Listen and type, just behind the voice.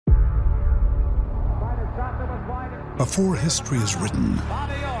Before history is written,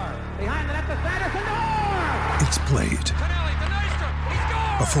 it's played.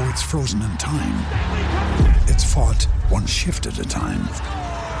 Before it's frozen in time, it's fought one shift at a time.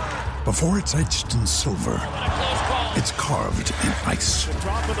 Before it's etched in silver, it's carved in ice.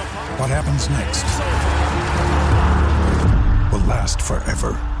 What happens next will last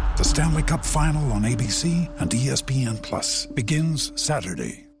forever. The Stanley Cup Final on ABC and ESPN Plus begins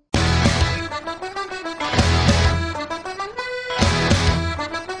Saturday.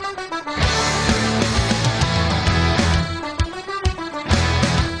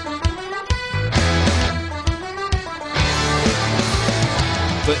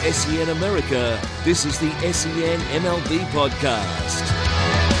 For SEN America, this is the SEN MLB Podcast.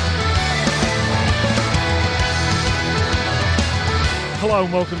 Hello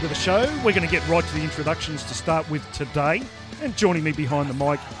and welcome to the show. We're going to get right to the introductions to start with today. And joining me behind the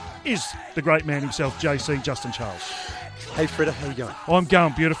mic is the great man himself, JC, Justin Charles. Hey, Freda, how you going? I'm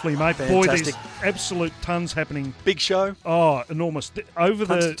going beautifully, mate. Fantastic. Boy, there's absolute tons happening. Big show. Oh, enormous. Over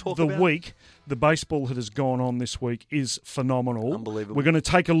Tons to talk the about. week, the baseball that has gone on this week is phenomenal. Unbelievable. We're going to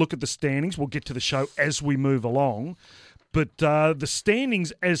take a look at the standings. We'll get to the show as we move along. But the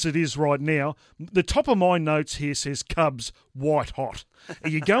standings as it is right now, the top of my notes here says Cubs white hot. Are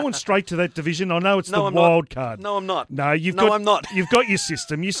you going straight to that division? I know it's No, the I'm wild not. card. No, I'm not. No, I'm not. You've got your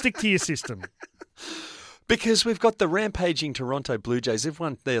system. You stick to your system. Because we've got the rampaging Toronto Blue Jays. They've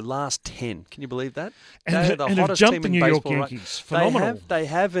won their last 10. Can you believe that? And They're have jumped the New York Yankees. Phenomenal. They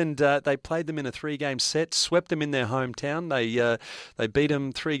have, and they played them in a 3-game set, swept them in their hometown. They beat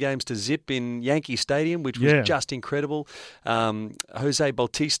them 3-0 in Yankee Stadium, which was just incredible. Jose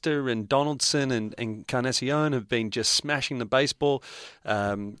Bautista and Donaldson and Encarnacion have been just smashing the baseball.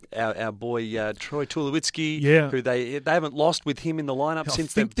 Our boy Troy Tulowitzki, who they haven't lost with him in the lineup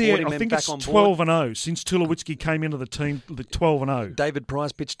since they've brought him back on board. 12-0 since Tulowitzki came into the team. 12-0. David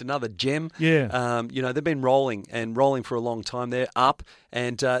Price pitched another gem. Yeah. They've been rolling for a long time. They're up,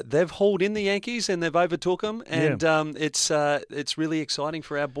 and they've hauled in the Yankees and they've overtook them. And it's really exciting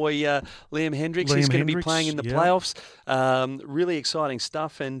for our boy Liam Hendricks. He's going to be playing in the playoffs. Really exciting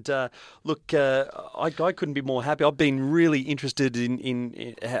stuff. And look, I couldn't be more happy. I've been really interested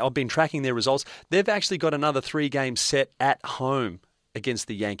in I've been tracking their results. They've actually got another 3-game set at home against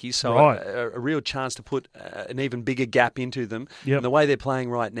the Yankees, so a real chance to put an even bigger gap into them. Yep. And the way they're playing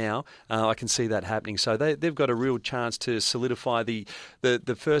right now, I can see that happening. So they've got a real chance to solidify the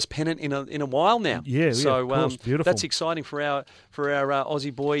first pennant in a while now. So of course. Beautiful. That's exciting for our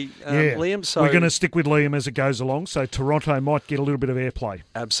Aussie boy Liam. So we're going to stick with Liam as it goes along. So Toronto might get a little bit of airplay.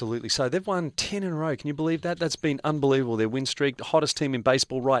 Absolutely. So they've won 10 in a row. Can you believe that? That's been unbelievable. Their win streak, the hottest team in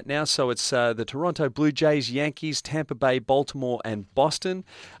baseball right now. So it's the Toronto Blue Jays, Yankees, Tampa Bay, Baltimore, and Boston.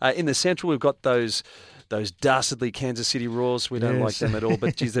 In the Central, we've got those dastardly Kansas City Royals. We don't like them at all,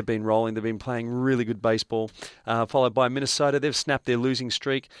 but geez, they've been rolling. They've been playing really good baseball. Followed by Minnesota. They've snapped their losing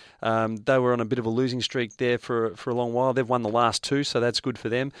streak. They were on a bit of a losing streak there for a long while. They've won the last 2, so that's good for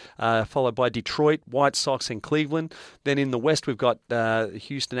them. Followed by Detroit, White Sox, and Cleveland. Then in the West, we've got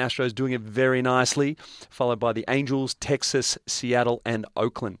Houston Astros doing it very nicely, followed by the Angels, Texas, Seattle, and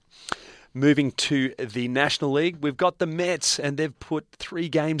Oakland. Moving to the National League, we've got the Mets, and they've put 3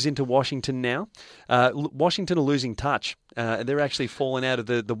 games into Washington now. Washington are losing touch. They're actually falling out of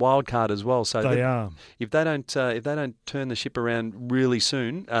the wild card as well. So they are. If they don't turn the ship around really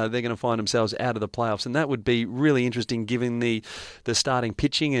soon, they're going to find themselves out of the playoffs, and that would be really interesting given the starting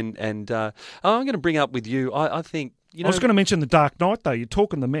pitching. And I'm going to bring up with you. I think. I was going to mention the Dark Knight, though. You're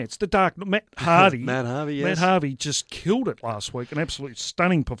talking the Mets. Matt Harvey. Matt Harvey, yes. Matt Harvey just killed it last week. An absolute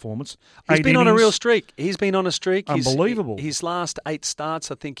stunning performance. He's been on a real streak. He's been on a streak. Unbelievable. His last 8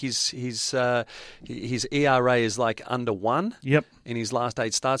 starts, I think his ERA is like under 1. Yep. In his last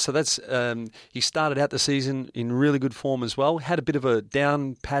 8 starts. So that's he started out the season in really good form as well. Had a bit of a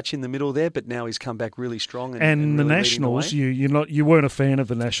down patch in the middle there, but now he's come back really strong. And the really Nationals, you weren't a fan of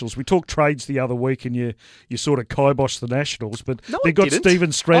the Nationals. We talked trades the other week, and you sort of kiboshed the Nationals, but they got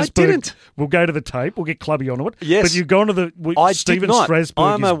Steven Strasburg. I didn't. We'll go to the tape. We'll get Clubby onto it. Yes. But you've gone to the Steven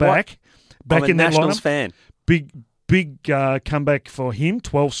Strasburg is back. Back in that Nationals lineup. fan. Big comeback for him.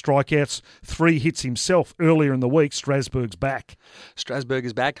 12 strikeouts, 3 hits himself earlier in the week. Strasburg's back. Strasburg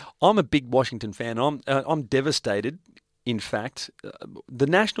is back. I'm a big Washington fan. I'm devastated. In fact, the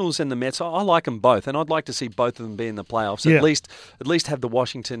Nationals and the Mets, I like them both, and I'd like to see both of them be in the playoffs. Yeah. At least have the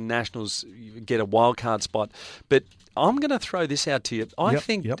Washington Nationals get a wild card spot. But I'm going to throw this out to you. I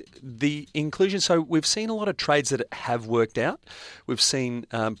think the inclusion. So we've seen a lot of trades that have worked out. We've seen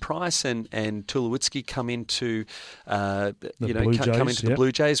Price and Tulowitzki come into the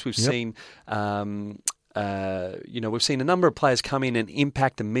Blue Jays. We've seen We've seen a number of players come in and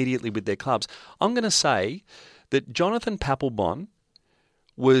impact immediately with their clubs. I'm going to say that Jonathan Papelbon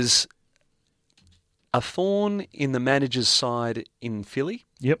was a thorn in the manager's side in Philly.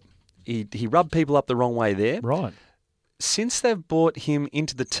 Yep. He rubbed people up the wrong way there. Right. Since they've brought him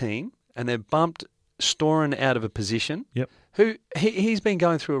into the team and they've bumped Storen out of a position, Yep. who he's been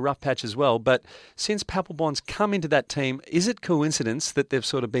going through a rough patch as well, but since Papelbon's come into that team, is it coincidence that they've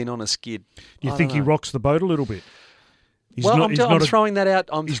sort of been on a skid? You think he rocks the boat a little bit? I'm throwing that out.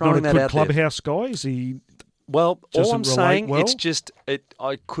 He's not a good clubhouse guy. Is he? Well, all I'm doesn't saying, relate well? it's just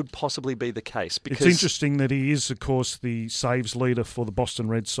I could possibly be the case. Because It's interesting that he is, of course, the saves leader for the Boston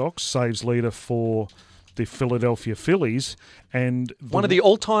Red Sox, saves leader for the Philadelphia Phillies, and one of the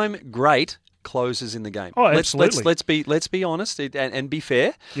all-time great closers in the game. Oh, absolutely. Let's be honest and be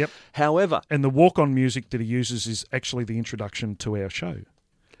fair. Yep. However, and the walk-on music that he uses is actually the introduction to our show.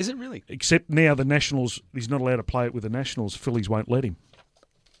 Is it really? Except now the Nationals, he's not allowed to play it with the Nationals. Phillies won't let him.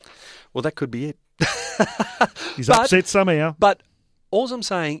 Well, that could be it. He's upset somehow. But all I'm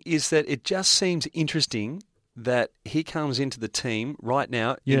saying is that it just seems interesting that he comes into the team right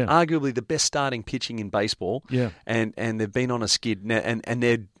now in arguably the best starting pitching in baseball. Yeah. And they've been on a skid now, and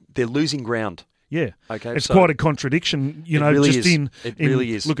they're losing ground. Yeah. Okay. It's quite a contraction, It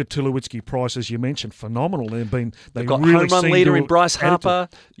really is. Look at Tulowitzki Price, as you mentioned, phenomenal. They've got really home run seem leader to in Bryce have Harper.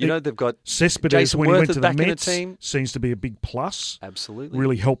 They've got Cespedes Jason when he went Worth to the back in the Mets. team. Seems to be a big plus. Absolutely.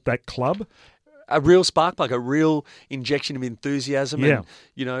 Really helped that club. A real spark plug, a real injection of enthusiasm. Yeah.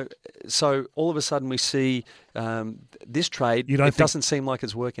 And, so all of a sudden we see this trade. It doesn't seem like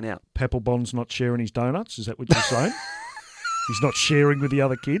it's working out. Papelbon's not sharing his donuts. Is that what you're saying? He's not sharing with the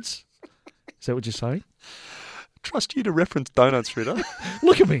other kids. Is that what you're saying? Trust you to reference donuts, Ritter.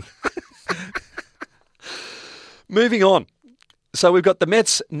 Look at me. Moving on. So we've got the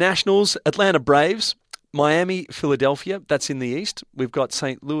Mets, Nationals, Atlanta Braves, Miami, Philadelphia. That's in the East. We've got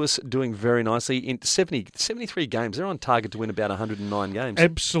St. Louis doing very nicely in 73 games. They're on target to win about 109 games.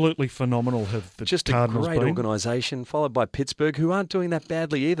 Absolutely phenomenal have the Just Cardinals a great been. organisation, followed by Pittsburgh, who aren't doing that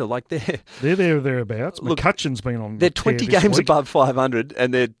badly either. Like they're there or thereabouts. Look, McCutcheon's been on. They're 20 games week. above 500,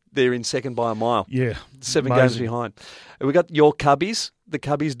 and they're in second by a mile. Yeah, 7 amazing. games behind. And we got your Cubbies. The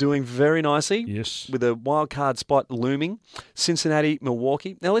Cubbies doing very nicely. Yes. With a wild card spot looming. Cincinnati,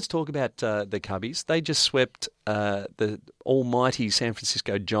 Milwaukee. Now let's talk about the Cubbies. They just swept the almighty San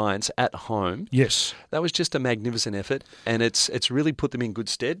Francisco Giants at home. Yes. That was just a magnificent effort, and it's really put them in good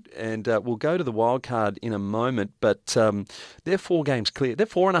stead. And we'll go to the wild card in a moment, but they're 4 games clear. They're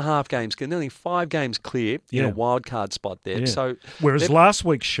 4.5 games clear, nearly 5 games clear in a wild card spot there. Yeah. So whereas last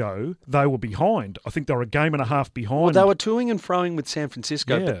week's show, they were behind. I think they were a game and a half behind. Well, they were toing and froing with San Francisco,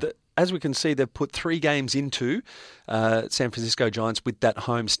 Yeah. but as we can see, they've put 3 games into San Francisco Giants with that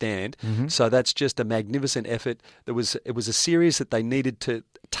home stand. Mm-hmm. So that's just a magnificent effort. It was a series that they needed to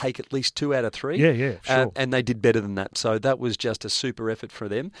take at least 2 out of 3. Yeah, sure. And they did better than that. So that was just a super effort for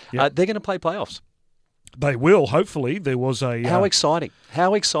them. Yep. They're going to play playoffs. They will, hopefully. There was a... How exciting.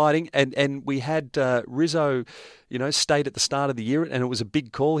 How exciting. And we had Rizzo, stayed at the start of the year, and it was a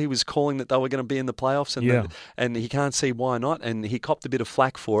big call. He was calling that they were going to be in the playoffs, and he can't see why not, and he copped a bit of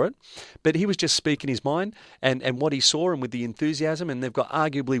flack for it. But he was just speaking his mind and what he saw, and with the enthusiasm, and they've got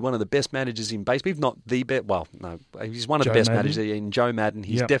arguably one of the best managers in baseball, if not the best. Well, no, he's one of the best managers in Joe Madden.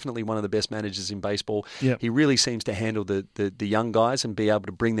 He's definitely one of the best managers in baseball. Yep. He really seems to handle the young guys and be able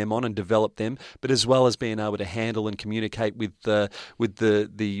to bring them on and develop them, but as well as being able to handle and communicate with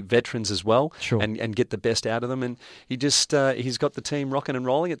the veterans as well, sure. and get the best out of them. And he just he's got the team rocking and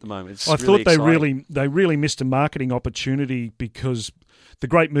rolling at the moment. It's I really thought exciting. they really missed a marketing opportunity because the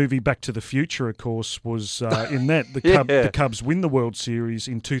great movie Back to the Future, of course, was in that. The Cubs win the World Series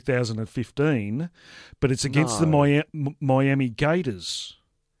in 2015, but it's against the Miami Gators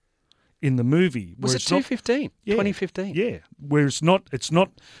in the movie. Was it 2015? Yeah. Where it's not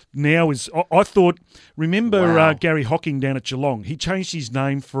now is, I thought, remember Gary Hocking down at Geelong? He changed his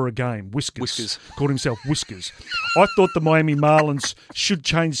name for a game, Whiskers. Called himself Whiskers. I thought the Miami Marlins should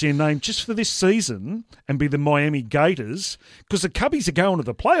change their name just for this season and be the Miami Gators, because the Cubbies are going to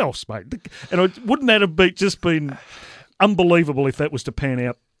the playoffs, mate. And wouldn't that have been unbelievable if that was to pan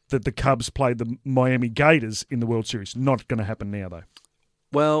out, that the Cubs played the Miami Gators in the World Series? Not going to happen now, though.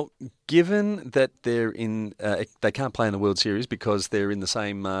 Well, given that they're in, they can't play in the World Series because they're in the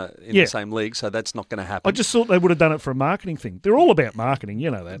same the same league, so that's not going to happen. I just thought they would have done it for a marketing thing. They're all about marketing,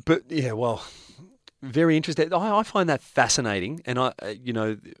 you know that. But yeah, well, Very interesting. I find that fascinating, and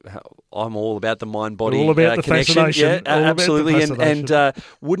I'm all about the mind-body all about the connection. fascination. Yeah, All about the absolutely. fascination. And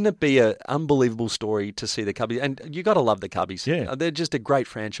wouldn't it be an unbelievable story to see the Cubbies? And you got to love the Cubbies. Yeah. They're just a great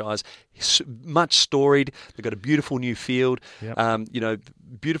franchise, much storied. They've got a beautiful new field. Yep.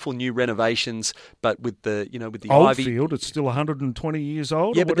 Beautiful new renovations, but with the Old ivy. field, it's still 120 years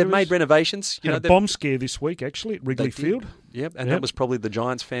old. Yeah, or but they've whatever it made is. renovations. Had a bomb scare this week, actually, at Wrigley Field. Yep, and Yep. that was probably the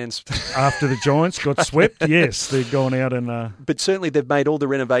Giants fans. After the Giants got swept, yes, they've gone out and... But certainly they've made all the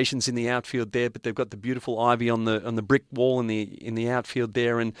renovations in the outfield there. But they've got the beautiful ivy on the brick wall in the outfield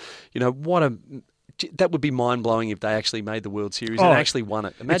there, and that would be mind blowing if they actually made the World Series and actually won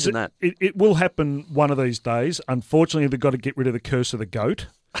it. Imagine that. It will happen one of these days. Unfortunately, they've got to get rid of the curse of the goat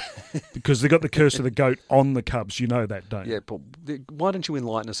because they've got the curse of the goat on the Cubs. You know that, don't you? Yeah, but why don't you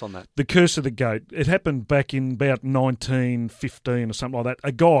enlighten us on that? The curse of the goat. It happened back in about 1915 or something like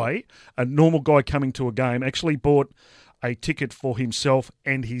that. A normal guy coming to a game, actually bought a ticket for himself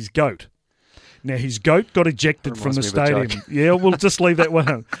and his goat. Now, his goat got ejected from the Reminds me of a stadium. Yeah, we'll just leave that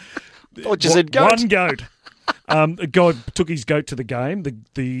one. Thought you said goat. One goat. A guy took his goat to the game.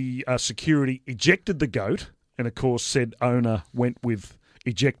 The security ejected the goat, and of course, said owner went with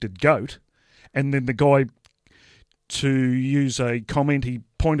ejected goat. And then the guy, to use a comment, he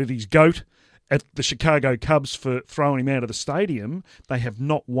pointed his goat at the Chicago Cubs for throwing him out of the stadium. They have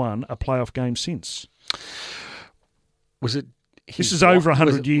not won a playoff game since. Was it? This is over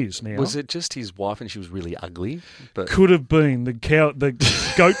 100 years now. Was it just his wife and she was really ugly? But Could have been. The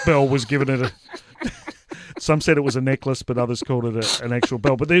goat bell was given it a... Some said it was a necklace, but others called it an actual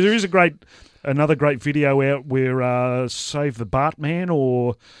bell. But there is another great video out where Save the Bartman,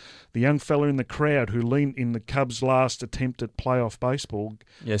 or the young fella in the crowd who leaned in the Cubs' last attempt at playoff baseball.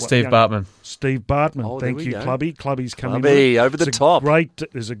 Yeah, Steve Bartman. Steve Bartman. Oh, there Thank we you, go. Clubby. Clubby's coming Clubby, in. over the top.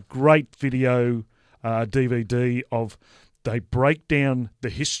 There's a great video DVD of... They break down the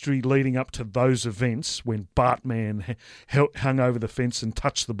history leading up to those events when Bartman hung over the fence and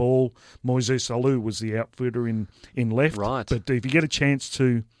touched the ball. Moises Alou was the outfielder in left. Right. But if you get a chance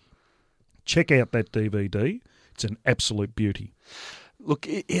to check out that DVD, it's an absolute beauty. Look,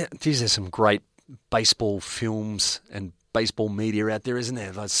 these are some great baseball films and baseball media out there, isn't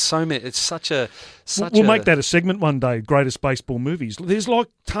there? There's so many. It's We'll make that a segment one day, greatest baseball movies. There's like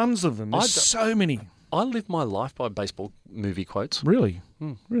tons of them. There's so many. I live my life by baseball movie quotes. Really?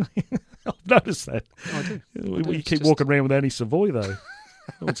 Really? I've noticed that. I do. You keep walking around with Annie Savoy, though.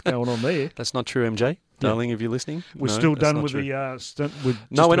 What's going on there? That's not true, MJ. Darling, if you're listening. We're No, still that's done not with true. the stunt. We're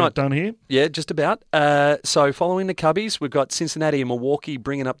No, we're not done here. Yeah, just about. So following the Cubbies, we've got Cincinnati and Milwaukee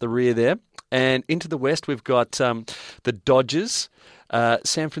bringing up the rear there. And into the West, we've got the Dodgers,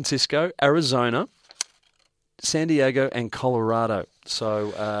 San Francisco, Arizona, San Diego, and Colorado.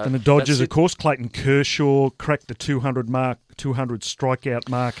 So And the Dodgers, that's of course, Clayton Kershaw cracked the 200 strikeout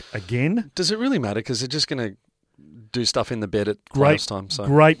mark again. Does it really matter? Because they're just going to do stuff in the bed at playoffs time. So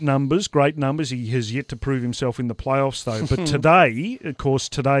Great numbers. He has yet to prove himself in the playoffs, though. But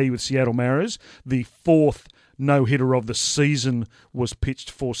today with Seattle Mariners, the fourth no-hitter of the season was pitched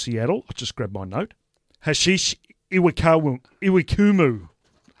for Seattle. I just grabbed my note. Hashish Iwikumu.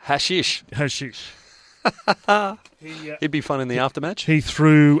 Hashish. It'd be fun in the aftermatch. He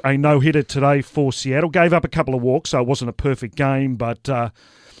threw a no-hitter today for Seattle. Gave up a couple of walks, so it wasn't a perfect game, but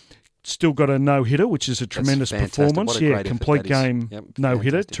still got a no-hitter, which is a tremendous fantastic. performance. What a great effort complete that is. game Yep,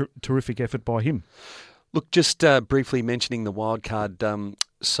 no-hitter. fantastic. Terrific effort by him. Look, just briefly mentioning the wild card.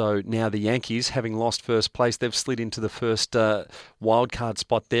 So now the Yankees, having lost first place, they've slid into the first wild card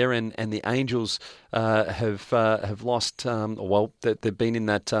spot there, and the Angels have lost. They've been in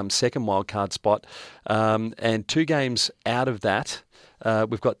that second wild card spot, and 2 games out of that,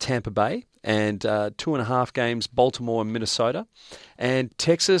 we've got Tampa Bay. And 2.5 games, Baltimore and Minnesota, and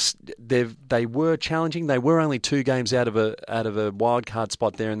Texas. They were challenging. They were only 2 games out of a wild card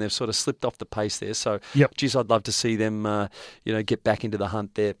spot there, and they've sort of slipped off the pace there. So, geez, I'd love to see them, get back into the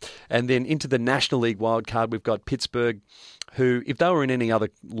hunt there. And then into the National League wild card, we've got Pittsburgh, who, if they were in any other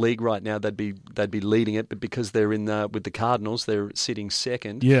league right now, they'd be leading it. But because they're in with the Cardinals, they're sitting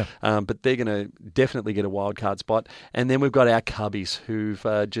second. Yeah. But they're going to definitely get a wild card spot. And then we've got our Cubbies, who've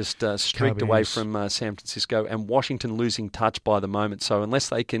just streaked away from San Francisco, and Washington losing touch by the moment. So unless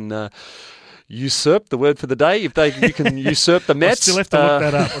they can usurp the word for the day, you can usurp the Mets. I still have to look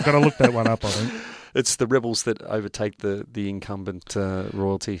that up. I've got to look that one up, I think. It's the Rebels that overtake the incumbent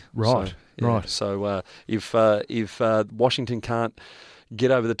royalty. Right, right. So if Washington can't get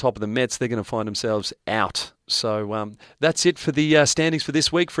over the top of the Mets, they're going to find themselves out. So that's it for the standings for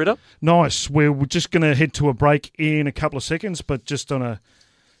this week, Fritter. Nice. We're just going to head to a break in a couple of seconds, but just on a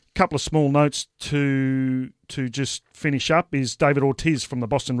couple of small notes to just finish up is David Ortiz from the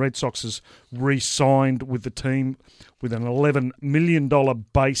Boston Red Sox has re-signed with the team with an $11 million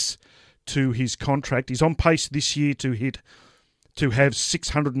base to his contract. He's on pace this year to have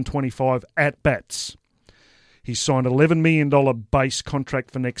 625 at-bats. He's signed an $11 million base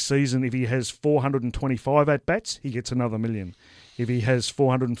contract for next season. If he has 425 at-bats, he gets another $1 million. If he has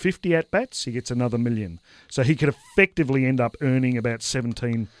 450 at-bats, he gets another $1 million. So he could effectively end up earning about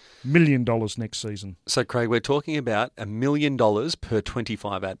 $17 million next season. So, Craig, we're talking about $1 million per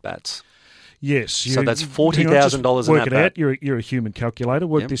 25 at-bats. Yes. So that's $40,000 an Work it at-bat. out. You're a human calculator.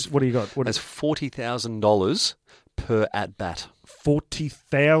 What do you got? That's $40,000 per at-bat.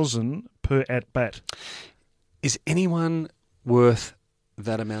 40,000 per at-bat. Is anyone worth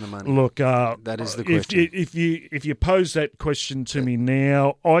that amount of money? Look, that is the question. If you pose that question to me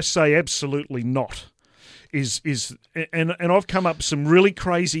now, I say absolutely not. And I've come up with some really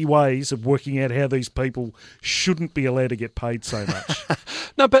crazy ways of working out how these people shouldn't be allowed to get paid so much.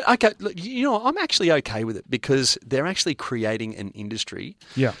 No, but okay, look, I'm actually okay with it because they're actually creating an industry.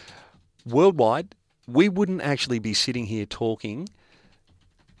 Yeah. Worldwide, we wouldn't actually be sitting here talking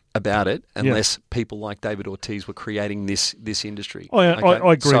about it unless people like David Ortiz were creating this industry.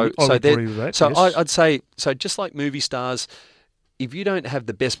 I agree. I agree with that. So yes. I'd say, just like movie stars, if you don't have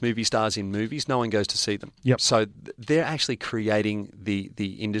the best movie stars in movies, no one goes to see them. Yep. So they're actually creating the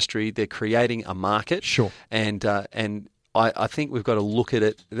industry. They're creating a market. Sure. And I think we've got to look at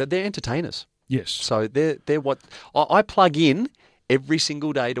it. They're entertainers. Yes. So they're what I plug in every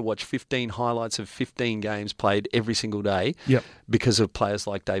single day to watch 15 highlights of 15 games played every single day. Yep. Because of players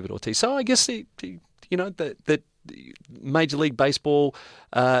like David Ortiz. So I guess that Major League Baseball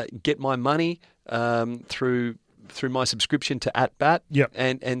get my money through my subscription to At Bat. Yep.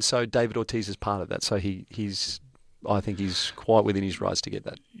 And so David Ortiz is part of that. So I think he's quite within his rights to get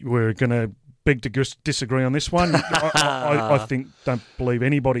that. We're going to beg to disagree on this one. I don't believe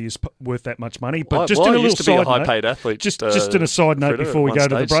anybody is worth that much money. But just in a little used to be a side note, high-paid athlete. just in a side note before we go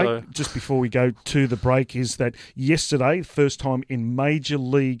to the break, so. just before we go to the break, is that yesterday, first time in Major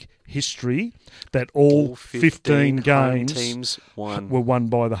League history, that all 15 games teams were won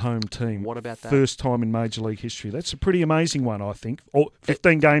by the home team. What about that? First time in Major League history. That's a pretty amazing one, I think.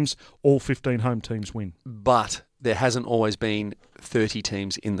 15 games, all 15 home teams win. But there hasn't always been 30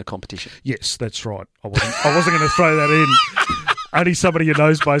 teams in the competition. Yes, that's right. I wasn't going to throw that in. Only somebody who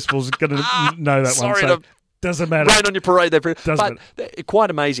knows baseball is going to know that one. So doesn't matter. Rain on your parade there. Doesn't matter. Quite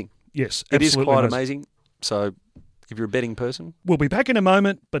amazing. Yes, it is quite amazing. amazing. So if you're a betting person. We'll be back in a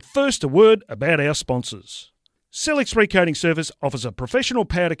moment, but first a word about our sponsors. Celix Recoating Surface offers a professional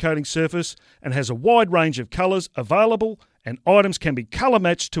powder coating surface and has a wide range of colours available, and items can be colour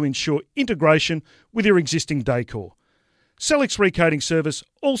matched to ensure integration with your existing decor. Celix Recoating Service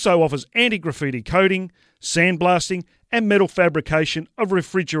also offers anti-graffiti coating, sandblasting and metal fabrication of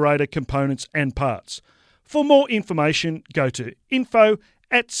refrigerator components and parts. For more information, go to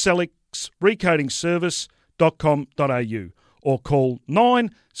info@celixrecoatingservice.com.au or call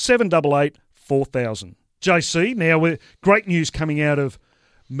 9788 4000. JC, now great news coming out of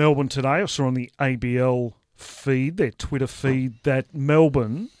Melbourne today. I saw on the ABL feed, their Twitter feed, that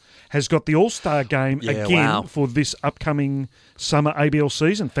Melbourne has got the All-Star game again for this upcoming summer ABL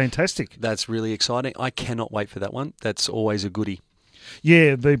season. Fantastic. That's really exciting. I cannot wait for that one. That's always a goodie.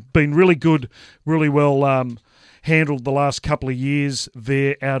 Yeah, they've been really good, really well handled the last couple of years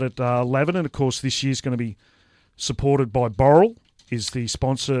there out at Laverton. Of course, this year's going to be supported by Boral, is the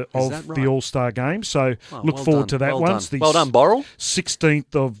sponsor of the All-Star game. So look forward to that one. Well done, Boral.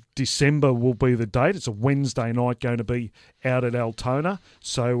 16th of December will be the date. It's a Wednesday night, going to be out at Altona.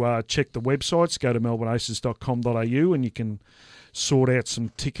 So check the websites, go to melbourneaces.com.au and you can sort out some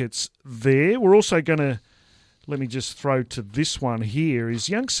tickets there. We're also going to, let me just throw to this one here, is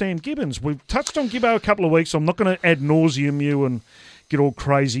young Sam Gibbons. We've touched on Gibbo a couple of weeks. I'm not going to ad nauseum you and get all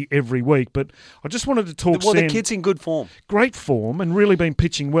crazy every week, but I just wanted to talk. Well, Sam, the kid's in good form, great form, and really been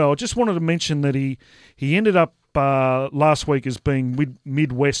pitching well. I just wanted to mention that he ended up last week as being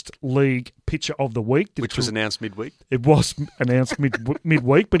Midwest League Pitcher of the Week, which was announced midweek. It was announced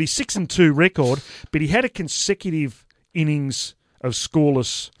midweek, but his 6-2 record. But he had a consecutive innings of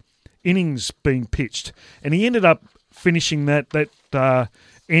scoreless innings being pitched, and he ended up finishing that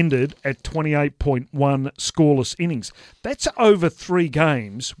ended at 28.1 scoreless innings. That's over 3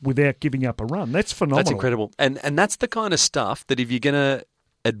 games without giving up a run. That's phenomenal. That's incredible. And that's the kind of stuff that if you're going to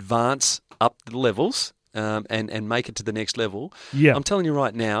advance up the levels and make it to the next level, I'm telling you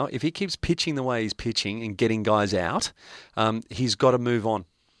right now, if he keeps pitching the way he's pitching and getting guys out, he's got to move on.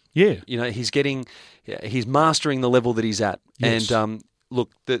 Yeah. He's mastering the level that he's at. Yes. And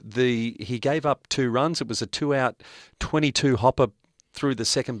look, he gave up 2 runs. It was a 2-out, 22 hopper through the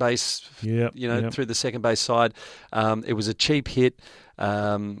second base. Through the second base side. It was a cheap hit.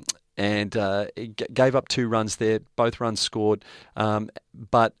 And it gave up 2 runs there. Both runs scored.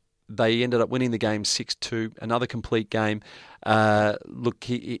 But they ended up winning the game 6-2. Another complete game. Look,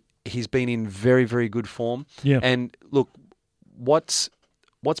 he's been in very, very good form. Yeah. And look, what's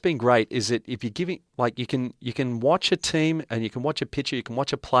been great is that if you're giving, like, you can watch a team and you can watch a pitcher, you can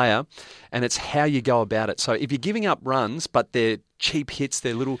watch a player, and it's how you go about it. So if you're giving up runs, but they're cheap hits,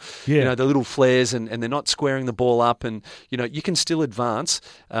 they're little, the little flares, and they're not squaring the ball up, and you can still advance,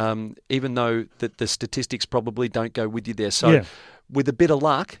 even though the statistics probably don't go with you there. So with a bit of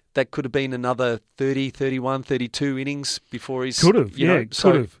luck, that could have been another 30, 31, 32 innings before he's... Could have,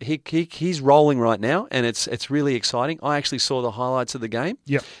 could have. He's rolling right now, and it's really exciting. I actually saw the highlights of the game.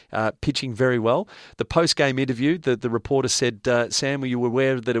 Yep. Pitching very well. The post-game interview, the reporter said, Sam, were you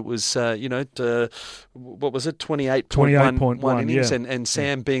aware that it was, what was it, 28.1 innings? yeah. And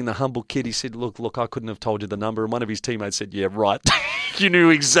Sam, being the humble kid, he said, look, I couldn't have told you the number. And one of his teammates said, yeah, right. You knew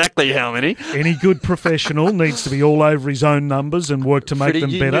exactly how many. Any good professional needs to be all over his own numbers and work to make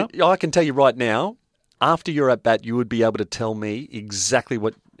them better. I can tell you right now, after you're at bat, you would be able to tell me exactly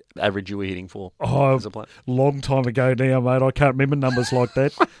what average you were hitting for as a player. Long time ago now, mate. I can't remember numbers like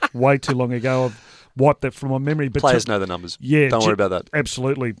that. Way too long ago. I've wiped that from my memory. But players know the numbers. Yeah, don't worry about that.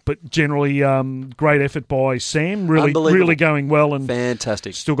 Absolutely. But generally, great effort by Sam. Really going well, and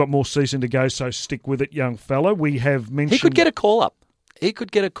fantastic. Still got more season to go, so stick with it, young fella. We have mentioned he could get a call up.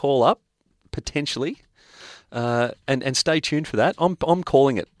 Potentially, and stay tuned for that. I'm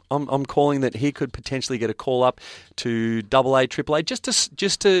calling it. I'm calling that he could potentially get a call up to AA, AAA, just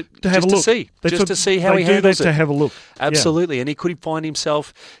to have a look. To see how he handles it. To have a look. Absolutely, and he could find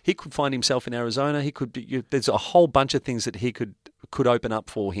himself in Arizona. He could be. There's a whole bunch of things that he could open up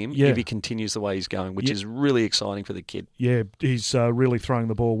for him if he continues the way he's going, which is really exciting for the kid. Yeah, he's really throwing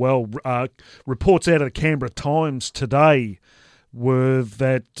the ball well. Reports out of the Canberra Times today were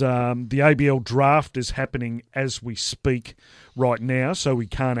that the ABL draft is happening as we speak right now, so we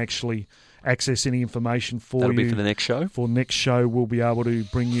can't actually access any information for That'll be for the next show. For next show, we'll be able to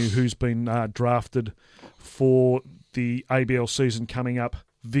bring you who's been drafted for the ABL season coming up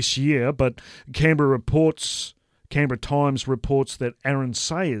this year. But Canberra Times reports that Aaron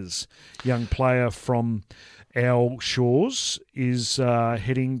Sayers, young player from our shores, is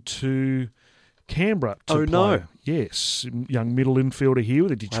heading to Canberra to play. No. Yes, young middle infielder here with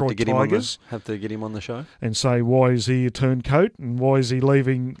the Detroit Tigers. Have to get him on the show. And say, why is he a turncoat? And why is he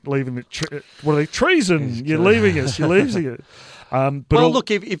leaving what are they, treason? You're leaving us. You're leaving it.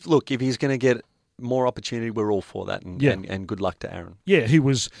 Look, if he's going to get more opportunity, we're all for that. And good luck to Aaron. Yeah, he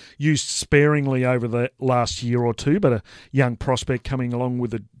was used sparingly over the last year or two, but a young prospect coming along with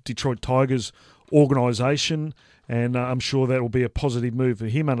the Detroit Tigers organisation. And I'm sure that will be a positive move for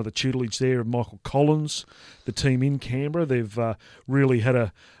him under the tutelage there of Michael Collins, the team in Canberra. They've really had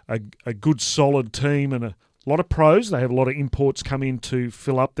a good, solid team and a lot of pros. They have a lot of imports come in to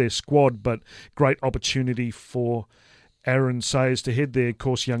fill up their squad, but great opportunity for Aaron Sayers to head there. Of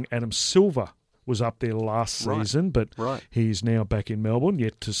course, young Adam Silver was up there last season, but he's now back in Melbourne,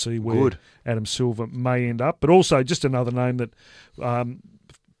 yet to see where Adam Silver may end up. But also, just another name that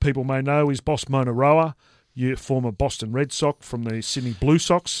people may know is Boss Mona Roa, former Boston Red Sox from the Sydney Blue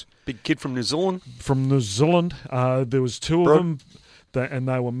Sox. Big kid from New Zealand. There was two of them, and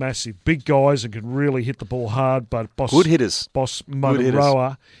they were massive. Big guys and could really hit the ball hard, but good hitters. Boss Mona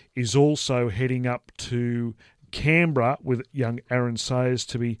Roa is also heading up to Canberra with young Aaron Sayers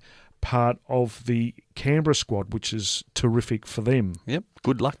to be part of the Canberra squad, which is terrific for them. Yep,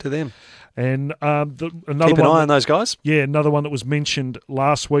 good luck to them. And keep an eye on those guys. Yeah, another one that was mentioned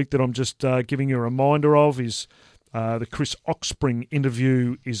last week that I'm just giving you a reminder of is the Chris Oxspring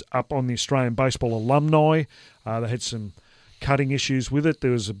interview is up on the Australian Baseball Alumni. They had some cutting issues with it.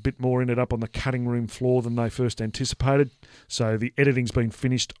 There was a bit more ended up on the cutting room floor than they first anticipated. So the editing's been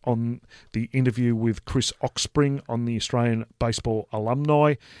finished on the interview with Chris Oxspring on the Australian Baseball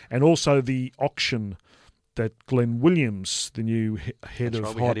Alumni, and also the auction that Glenn Williams, the new head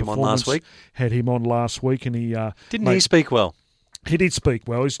of high performance, had him on last week, and he didn't he speak well? He did speak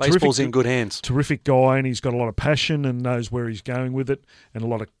well. He's Baseball's in good hands. Terrific guy, and he's got a lot of passion and knows where he's going with it, and a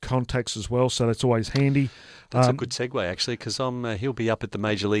lot of contacts as well. So that's always handy. That's a good segue, actually, because he'll be up at the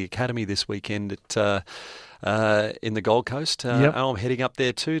Major League Academy this weekend at in the Gold Coast. I'm heading up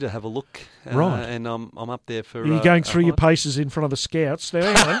there too to have a look. And I'm up there for. Are you going through your paces in front of the scouts now?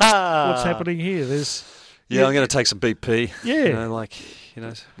 What's happening here? I'm going to take some BP. Yeah,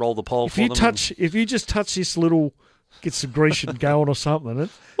 roll the pole. If you just touch this little Get some Grecian going or something.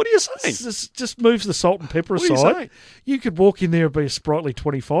 What are you saying? Just moves the salt and pepper What are you aside. saying? You could walk in there and be a sprightly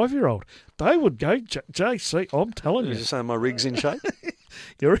 25-year-old. They would go, JC, I'm telling You're you. just saying my rig's in shape?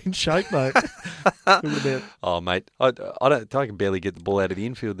 You're in shape, mate. Oh, mate, I can barely get the ball out of the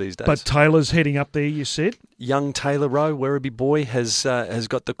infield these days. But Taylor's heading up there, you said? Young Taylor Rowe, Werribee boy, has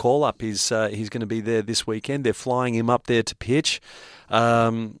got the call up. He's going to be there this weekend. They're flying him up there to pitch.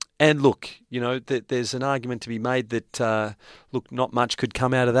 And look, there's an argument to be made that, not much could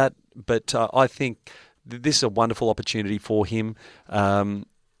come out of that. But I think this is a wonderful opportunity for him.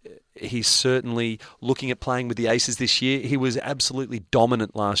 He's certainly looking at playing with the Aces this year. He was absolutely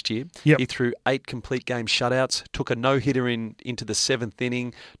dominant last year. Yep. He threw 8 complete game shutouts, took a no-hitter into the 7th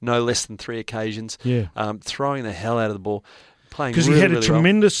inning, no less than 3 occasions, throwing the hell out of the ball. Because he had a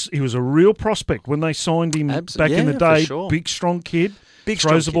tremendous, he was a real prospect when they signed him back in the day. Sure. Big, strong kid, Big,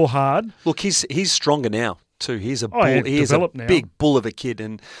 throws strong the ball kid. hard. Look, he's stronger now too. He's a bull. He's a now. big bull of a kid.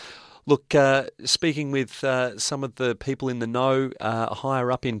 And look, speaking with some of the people in the know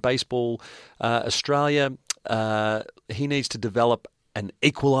higher up in baseball Australia, he needs to develop an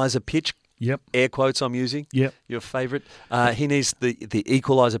equaliser pitch. Yep. Air quotes I'm using. Yep. Your favourite. He needs the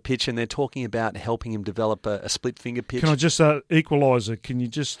equaliser pitch, and they're talking about helping him develop a split finger pitch. Can I just equaliser? Can you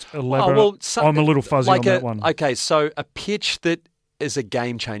just elaborate? I'm a little fuzzy on that one. Okay, so a pitch that is a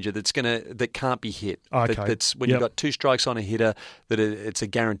game changer that can't be hit. Okay. That's when you've got 2 strikes on a hitter, that it's a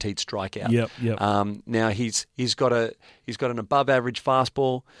guaranteed strikeout. Yep. Now he's got an above average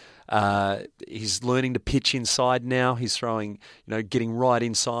fastball. He's learning to pitch inside now. He's throwing, getting right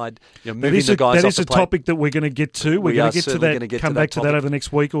inside, moving the guys off the plate. That is a topic that we're going to get to. We're going to get to that. Come back to that over the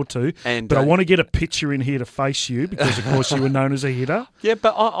next week or two. But I want to get a pitcher in here to face you because, of course, you were known as a hitter. Yeah,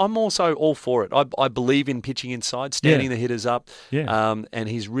 but I'm also all for it. I believe in pitching inside, standing the hitters up. Yeah. And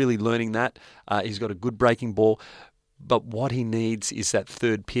he's really learning that. He's got a good breaking ball. But what he needs is that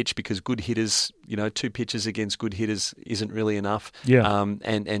third pitch, because good hitters, 2 pitches against good hitters isn't really enough. Yeah.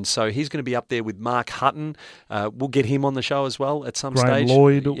 And so he's going to be up there with Mark Hutton. We'll get him on the show as well at some Graham stage.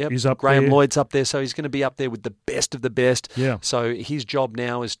 Lloyd is up there. Graham Lloyd's up there, so he's going to be up there with the best of the best. Yeah. So his job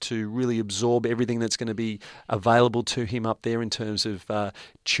now is to really absorb everything that's going to be available to him up there in terms of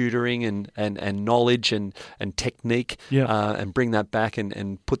tutoring and knowledge and technique, and bring that back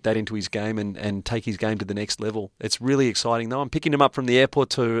and put that into his game and take his game to the next level. It's really exciting, though. I'm picking him up from the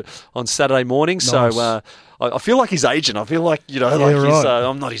airport on Saturday morning, nice. So I feel like his agent. I feel like, right.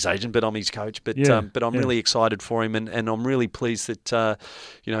 I'm not his agent, but I'm his coach. But I'm really excited for him, and I'm really pleased that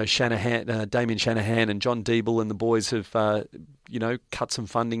Shanahan, Damien Shanahan, and John Deeble and the boys have cut some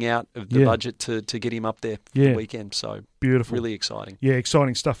funding out of the budget to get him up there for the weekend. So beautiful, really exciting. Yeah,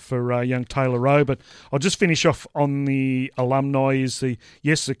 exciting stuff for young Taylor Rowe. But I'll just finish off on the alumni. The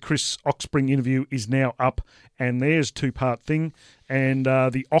Chris Oxspring interview is now up, and there's a 2-part thing. And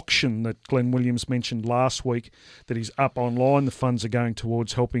the auction that Glenn Williams mentioned last week that is up online, the funds are going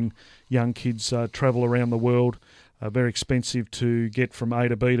towards helping young kids travel around the world. Very expensive to get from A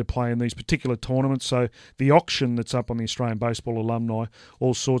to B to play in these particular tournaments. So the auction that's up on the Australian Baseball Alumni,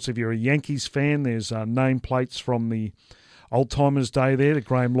 all sorts. If you're a Yankees fan, there's nameplates from the Old Timers Day there that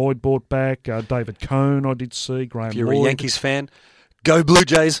Graham Lloyd brought back. David Cohn I did see. Graham If you're Lloyd. a Yankees fan, go Blue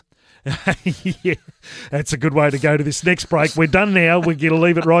Jays. Yeah, that's a good way to go to this next break. We're done now. We're going to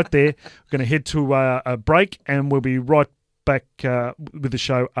leave it right there. We're going to head to a break, and we'll be right back with the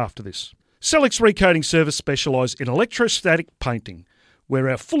show after this. Sellex Recoating Service specialise in electrostatic painting, where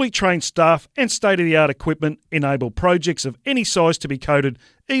our fully trained staff and state-of-the-art equipment enable projects of any size to be coated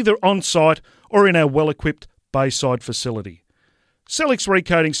either on-site or in our well-equipped Bayside facility. Sellex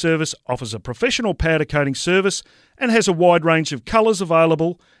Recoating Service offers a professional powder coating service and has a wide range of colours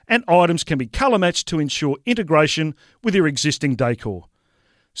available, and items can be colour matched to ensure integration with your existing decor.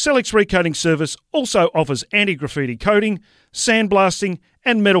 Sellex Recoating Service also offers anti-graffiti coating, sandblasting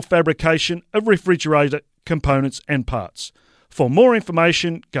and metal fabrication of refrigerator components and parts. For more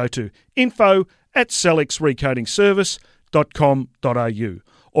information, go to info@sellexrecoatingservice.com.au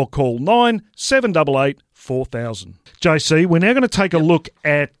or call 9788 4000. JC, we're now going to take a look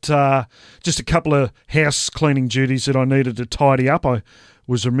at just a couple of house cleaning duties that I needed to tidy up. I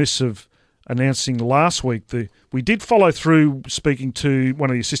was remiss of announcing last week that we did follow through speaking to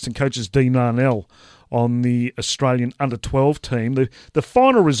one of the assistant coaches, Dean Arnell, on the Australian under-12 team. The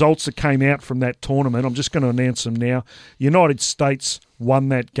final results that came out from that tournament, I'm just going to announce them now. United States won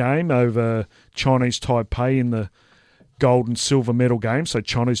that game over Chinese Taipei in the gold and silver medal game. So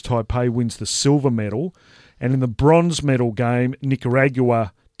Chinese Taipei wins the silver medal. And in the bronze medal game,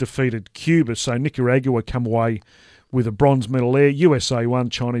 Nicaragua defeated Cuba. So Nicaragua come away with a bronze medal there. USA 1,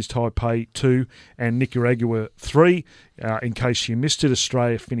 Chinese Taipei 2, and Nicaragua 3. In case you missed it,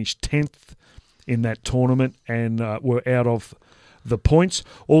 Australia finished 10th in that tournament and were out of the points.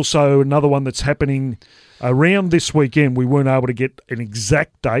 Also, another one that's happening around this weekend, we weren't able to get an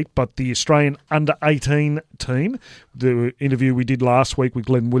exact date, but the Australian under-18 team, the interview we did last week with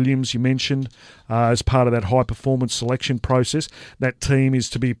Glenn Williams, you mentioned, as part of that high-performance selection process, that team is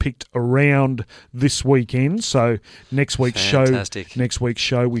to be picked around this weekend. So next week's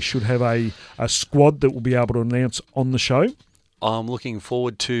show, we should have a squad that we'll be able to announce on the show. I'm looking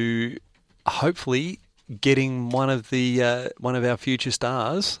forward to hopefully getting one of our future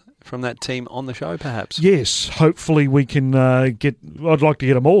stars from that team on the show, perhaps. Yes, hopefully we can get... I'd like to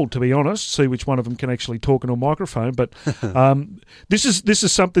get them all, to be honest, see which one of them can actually talk into a microphone. But this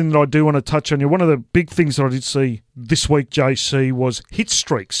is something that I do want to touch on. One of the big things that I did see this week, JC, was hit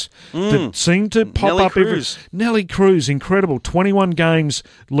streaks that seem to pop Nelly up. Nelly Cruz, incredible. 21 games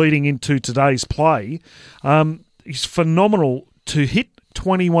leading into today's play. He's phenomenal to hit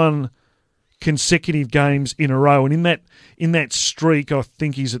 21 consecutive games in a row, and in that streak, I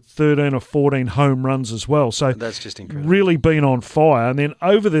think he's at 13 or 14 home runs as well. So that's just incredible. Really been on fire. And then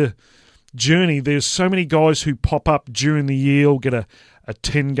over the journey, there's so many guys who pop up during the year. Will get a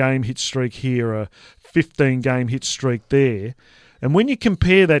 10-game hit streak here, a 15-game hit streak there. And when you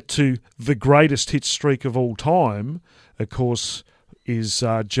compare that to the greatest hit streak of all time, of course, is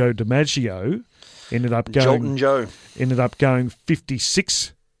Joe DiMaggio. Ended up going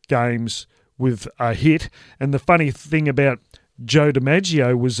 56 games with a hit. And the funny thing about Joe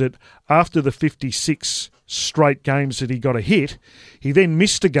DiMaggio was that after the 56 straight games that he got a hit, he then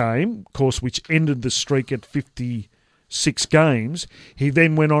missed a game, of course, which ended the streak at 56 games. He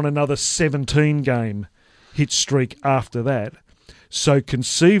then went on another 17-game hit streak after that. So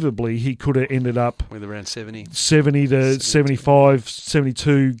conceivably, he could have ended up with around 70 to 75,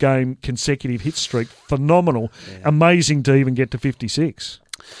 72 game consecutive hit streak. Phenomenal. Yeah. Amazing to even get to 56.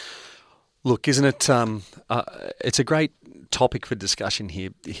 Look, isn't it? It's a great topic for discussion here,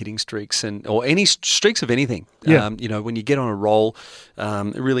 hitting streaks or any streaks of anything. Yeah. When you get on a roll,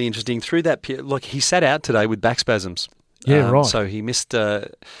 really interesting. Through that period, look, he sat out today with back spasms. Yeah, right. So he missed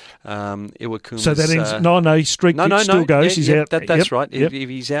Iwakuma's... So that ends... his streak still goes. He's out. That's right. If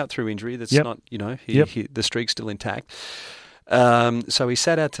he's out through injury, that's not... the streak's still intact. So he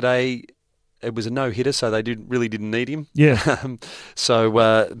sat out today. It was a no-hitter, so they really didn't need him. Yeah.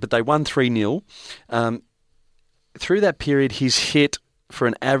 But they won 3-0. Through that period, he's hit for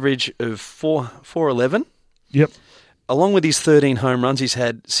an average of 411. Yep. Along with his 13 home runs, he's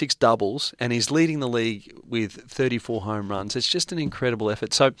had 6 doubles, and he's leading the league with 34 home runs. It's just an incredible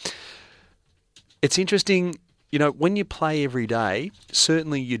effort. So it's interesting, when you play every day,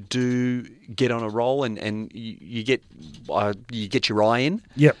 certainly you do get on a roll and you get your eye in.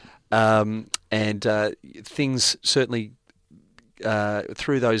 Yep. And things certainly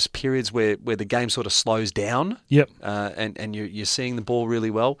through those periods where the game sort of slows down. Yep. And you're seeing the ball really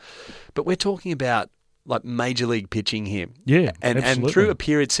well. But we're talking about like major league pitching here. Yeah, and through a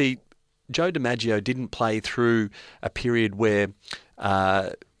period, Joe DiMaggio didn't play through a period where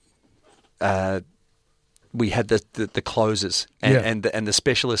we had the closers and the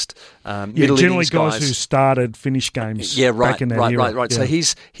specialist middle generally innings guys who started finish games. Yeah, right, back in that right, era. right. Yeah. So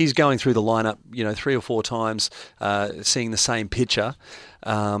he's going through the lineup, 3 or 4 times, seeing the same pitcher,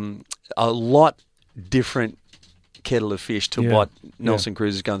 a lot different kettle of fish to what Nelson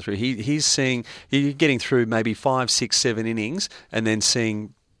Cruz is going through. He's getting through maybe 5, 6, 7 innings, and then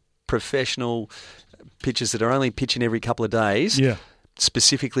seeing professional pitchers that are only pitching every couple of days. Yeah.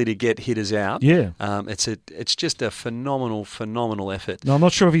 Specifically to get hitters out. Yeah. It's just a phenomenal effort. No, I'm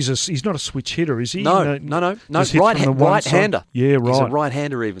not sure if he's not a switch hitter, is he? No. Right-hander. Yeah, right. He's a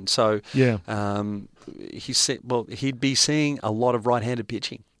right-hander even. So yeah. He'd be seeing a lot of right-handed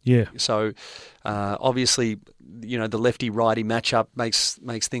pitching. Yeah. So obviously, the lefty-righty matchup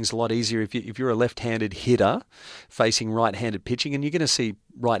makes things a lot easier if you're a left-handed hitter facing right-handed pitching, and you're going to see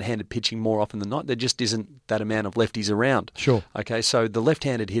right-handed pitching more often than not. There just isn't that amount of lefties around. Sure. Okay, so the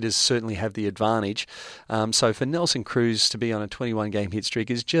left-handed hitters certainly have the advantage. So for Nelson Cruz to be on a 21-game hit streak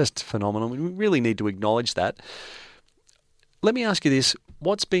is just phenomenal. We really need to acknowledge that. Let me ask you this.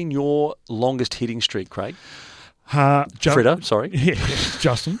 What's been your longest hitting streak, Craig? Fritter, sorry. Yeah,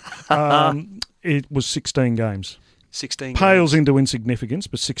 Justin. It was 16 games. 16 Pales games. into insignificance,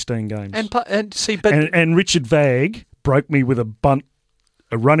 but 16 games. And Richard Vagg broke me with a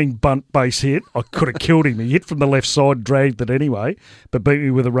running bunt base hit. I could have killed him. He hit from the left side, dragged it anyway, but beat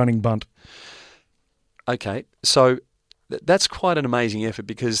me with a running bunt. Okay, so that's quite an amazing effort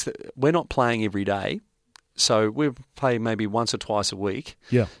because we're not playing every day. So we play maybe once or twice a week.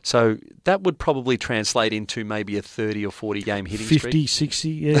 Yeah. So that would probably translate into maybe a 30 or 40 game hitting 50, streak. 60,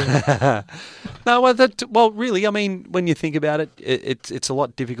 yeah. No, really, I mean, when you think about it, it's a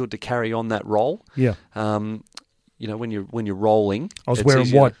lot difficult to carry on that role. Yeah. When you're rolling. I was it's wearing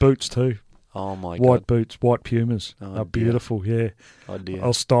easier white boots too. Oh my White God. boots, white Pumas. Oh, They're beautiful, yeah. Oh dear. I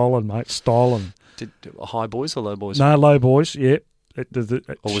was styling, mate, styling. Did high boys or low boys? No, low boys, yeah. Or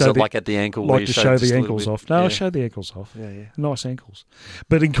was it like at the ankle? where Like you to showed show just the a little ankles bit? off. No, I Yeah. showed the ankles off. Yeah, yeah. Nice ankles.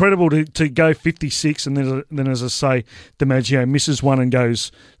 But incredible to go 56 and then as I say, DiMaggio misses one and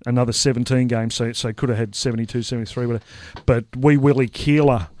goes another 17 games, so could have had 72, 73. Whatever. But wee Willie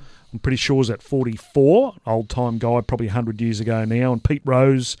Keeler, I'm pretty sure, was at 44, old-time guy, probably 100 years ago now. And Pete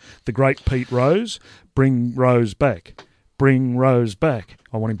Rose, the great Pete Rose, bring Rose back. Bring Rose back.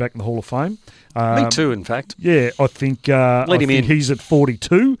 I want him back in the Hall of Fame. Me too, in fact. Yeah, I think Let him in. he's at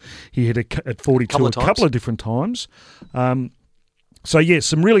 42. He hit at 42 Couple of a couple times. of different times. So, yeah,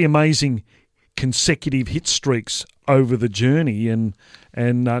 some really amazing consecutive hit streaks over the journey, and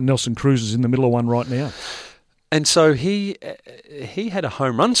Nelson Cruz is in the middle of one right now. And so he had a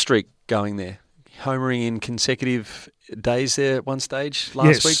home run streak going there, homering in consecutive days there at one stage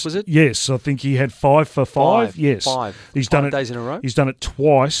last week, was it? Yes, I think he had 5 for 5. Yes, he's done 5 it days in a row. He's done it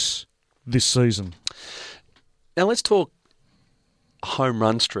twice this season. Now let's talk home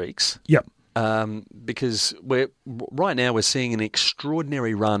run streaks. Yep. Because right now we're seeing an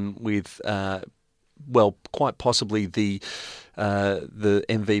extraordinary run with, quite possibly the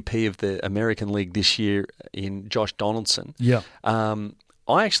MVP of the American League this year in Josh Donaldson. Yeah.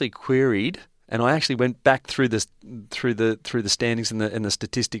 I actually queried, and I actually went back through the standings and the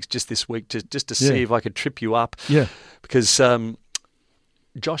statistics just this week just to see if I could trip you up. Yeah. Because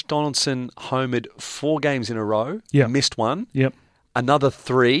Josh Donaldson homered 4 games in a row. Yeah. Missed one. Yep. Another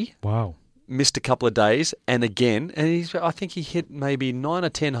 3. Wow. Missed a couple of days, and again, and I think he hit maybe 9 or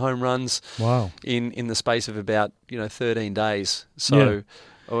 10 home runs. Wow. In the space of about 13 days. So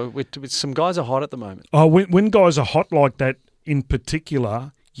with some guys are hot at the moment. Oh, when guys are hot like that, in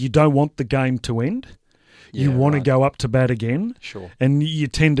particular, you don't want the game to end. You want to go up to bat again. Sure. And you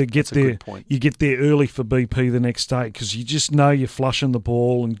tend to get That's a there. good point. You get there early for BP the next day because you just know you're flushing the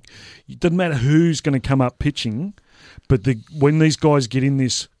ball, and it doesn't matter who's going to come up pitching. But when these guys get in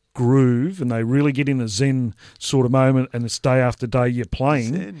this groove and they really get in a zen sort of moment, and it's day after day you're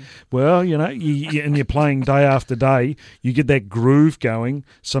playing, and you're playing day after day, you get that groove going.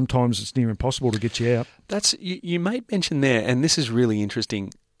 Sometimes it's near impossible to get you out. That's you made mention there, and this is really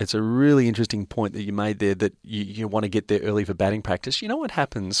interesting. It's a really interesting point that you made there, that you want to get there early for batting practice. You know what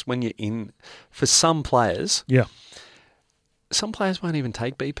happens when you're in, for some players, some players won't even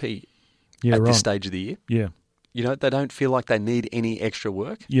take BP at this stage of the year. Yeah. They don't feel like they need any extra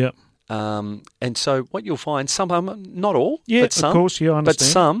work. Yeah. And so what you'll find, some, not all, Yeah, but some, of course, yeah, I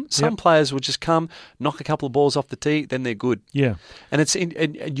understand. but some players will just come, knock a couple of balls off the tee, then they're good. Yeah. And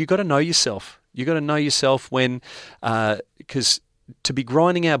and you got to know yourself. You got to know yourself when, because to be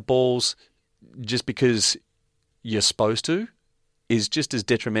grinding out balls just because you're supposed to is just as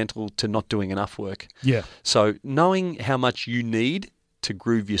detrimental to not doing enough work. Yeah. So knowing how much you need to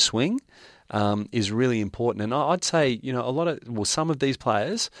groove your swing is really important. And I'd say, some of these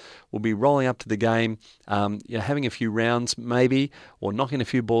players will be rolling up to the game, having a few rounds maybe, or knocking a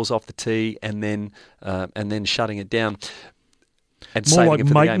few balls off the tee, and then shutting it down. And More like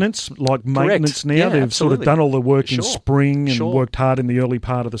maintenance, now. Yeah, they've absolutely. sort of done all the work in spring and Sure. worked hard in the early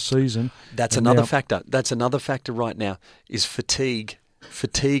part of the season. That's another factor. That's another factor right now is fatigue.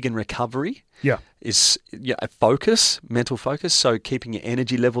 Fatigue and recovery. Yeah. Is a focus, mental focus, so keeping your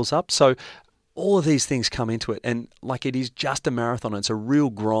energy levels up. So all of these things come into it, and like it is just a marathon. It's a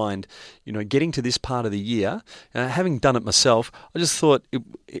real grind. Getting to this part of the year, having done it myself, I just thought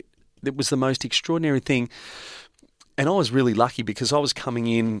it was the most extraordinary thing. And I was really lucky because I was coming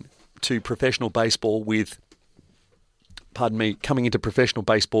in to professional baseball with, coming into professional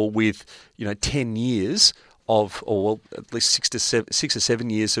baseball with, 10 years of, or at least 6 or 7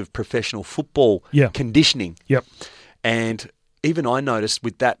 years of professional football conditioning. Yep. And even I noticed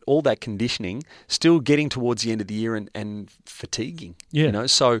with all that conditioning, still getting towards the end of the year and fatiguing. Yeah.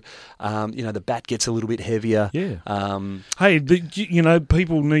 So, the bat gets a little bit heavier. Yeah.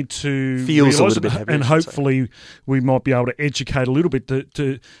 People need to feels a realise, little bit heavier, and hopefully we might be able to educate a little bit.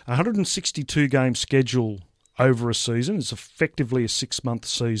 To 162 game schedule over a season. It's effectively a 6-month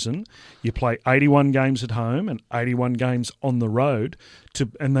season. You play 81 games at home and 81 games on the road.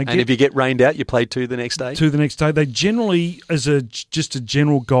 And if you get rained out, you play 2 the next day. 2 the next day. They generally, just a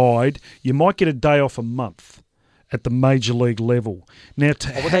general guide, you might get a day off a month. at the major league level. Now,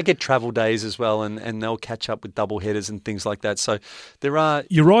 they get travel days as well, and they'll catch up with double headers and things like that. So there are...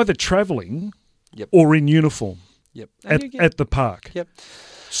 You're either travelling or in uniform at the park. Yep.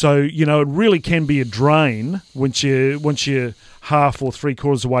 So, you know, it really can be a drain once you're half or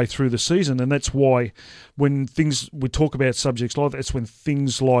three-quarters of the way through the season, and that's why when we talk about subjects like that, it's when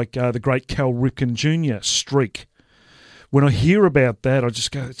things like the great Cal Ripken Jr. streak, when I hear about that, I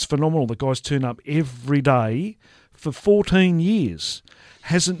just go, it's phenomenal. The guy's turned up every day for 14 years.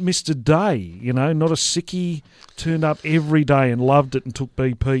 Hasn't missed a day, you know, not a sickie, turned up every day and loved it and took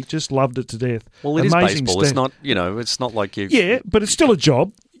BP, just loved it to death. Well, it Amazing is baseball. It's not, you know, it's not like you... Yeah, but it's still a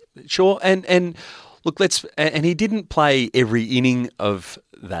job. Sure, and look, and he didn't play every inning of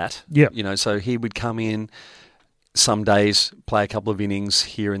that. Yeah. You know, so he would come in some days, play a couple of innings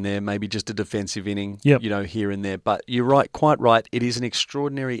here and there, maybe just a defensive inning, you know, here and there. But you're right, quite right. It is an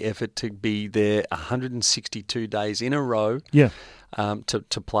extraordinary effort to be there 162 days in a row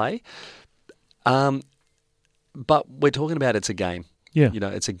to play. But we're talking about it's a game. Yeah. You know,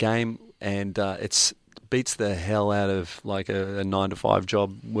 it's a game, and it's beats the hell out of like a 9-to-5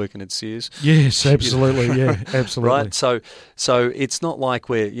 job working at Sears. Yes, absolutely. Yeah, absolutely. Right. So it's not like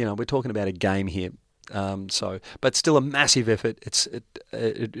we're talking about a game here. But still a massive effort.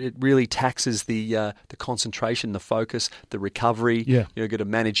 It really taxes the concentration, the focus, the recovery. Yeah. You've got to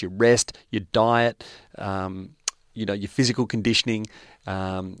manage your rest, your diet, your physical conditioning.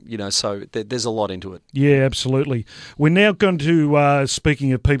 So there's a lot into it. Yeah, absolutely. We're now going to,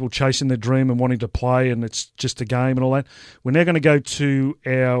 speaking of people chasing their dream and wanting to play and it's just a game and all that, we're now going to go to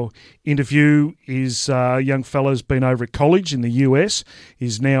our interview. His young fellow's been over at college in the US.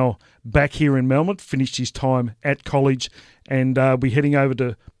 He's now back here in Melbourne, finished his time at college, and we're heading over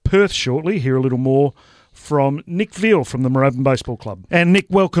to Perth shortly, hear a little more from Nick Veal from the Moorabbin Baseball Club. And Nick,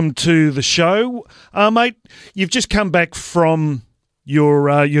 welcome to the show. Mate, you've just come back from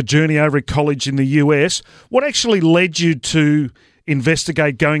your journey over at college in the US. What actually led you to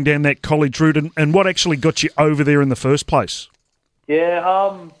investigate going down that college route, and what actually got you over there in the first place? Yeah,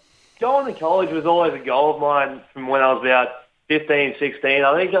 going to college was always a goal of mine from when I was about 15, 16.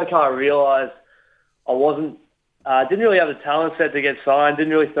 I think I kind of realised I didn't really have the talent set to get signed,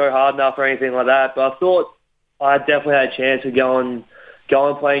 didn't really throw hard enough or anything like that, but I thought I definitely had a chance of going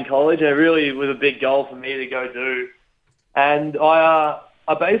and playing college, and it really was a big goal for me to go do. And I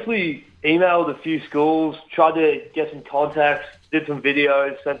basically emailed a few schools, tried to get some contacts, did some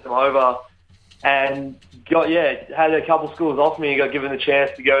videos, sent them over, and had a couple schools offer me and got given the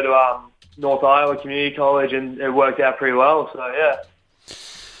chance to go to North Iowa Community College, and it worked out pretty well. So, yeah.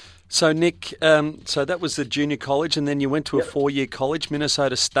 So, Nick, so that was the junior college, and then you went to a 4-year college,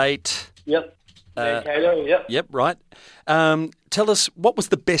 Minnesota State. Yep. Mankato, yep. Yep, right. Tell us, what was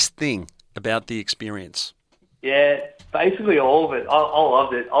the best thing about the experience? Yeah, basically all of it. I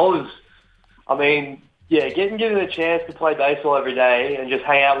loved it. Getting given a chance to play baseball every day and just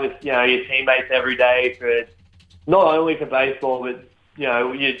hang out with, your teammates every day for not only for baseball, but,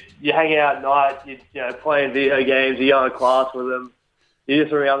 you hang out at night, you're playing video games, you go to class with them, you're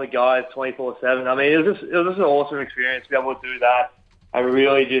just around the guys 24/7. I mean, it was just an awesome experience to be able to do that and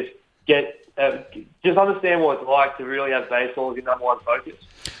really just just understand what it's like to really have baseball as your number one focus.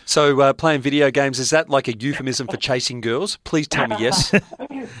 So playing video games, is that like a euphemism for chasing girls? Please tell me yes.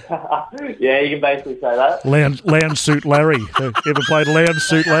 Yeah, you can basically say that. Lounge Suit Larry. Ever played Lounge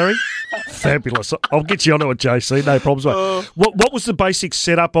Suit Larry? Fabulous. I'll get you onto it, JC. No problems. What was the basic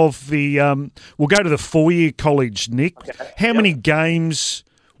setup of the... we'll go to the 4-year college, Nick. Okay. How many games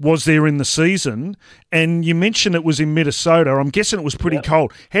was there in the season? And you mentioned it was in Minnesota. I'm guessing it was pretty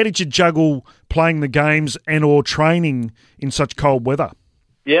cold. How did you juggle playing the games and or training in such cold weather?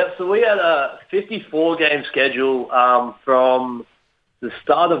 Yeah, so we had a 54-game schedule from the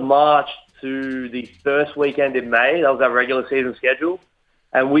start of March to the first weekend in May. That was our regular season schedule.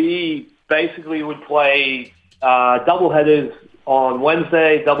 And we basically would play doubleheaders on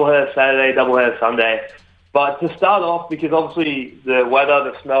Wednesday, doubleheader Saturday, doubleheader Sunday. But to start off, because obviously the weather,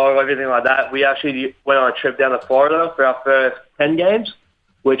 the snow, everything like that, we actually went on a trip down to Florida for our first 10 games,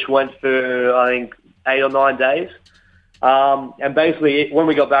 which went for, I think, 8 or 9 days. And basically, when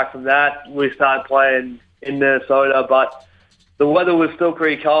we got back from that, we started playing in Minnesota, but the weather was still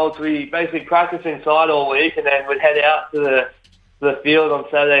pretty cold, so we basically practiced inside all week, and then we'd head out to the field on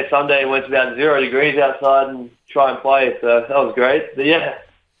Saturday, Sunday, and went to about 0 degrees outside and try and play. So that was great. But yeah.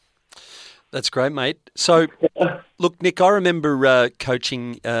 That's great, mate. So, look, Nick, I remember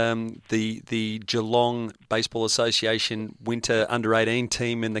coaching the Geelong Baseball Association Winter Under-18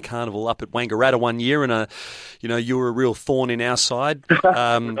 team in the carnival up at Wangaratta one year, and you were a real thorn in our side.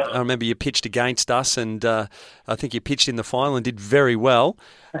 I remember you pitched against us, and I think you pitched in the final and did very well.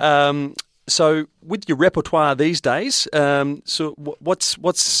 So, with your repertoire these days, what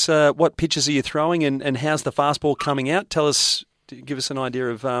pitches are you throwing, and how's the fastball coming out? Give us an idea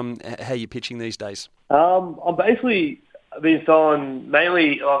of how you're pitching these days. I've been throwing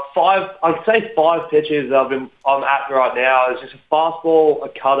mainly five. I'd say 5 pitches I'm at right now. It's just a fastball, a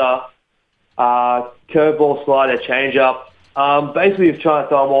cutter, curveball, slider, changeup. Basically, just trying to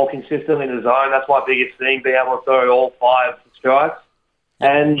throw them all consistently in the zone. That's my biggest thing, being able to throw all 5 strikes.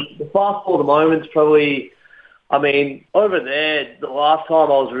 And the fastball at the moment is probably, over there, the last time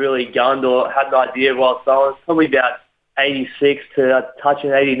I was really gunned or had an idea of what I was throwing, it's probably about 86 to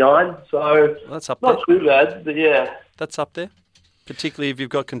touching 89. So that's up there. Not too bad, but yeah. That's up there, particularly if you've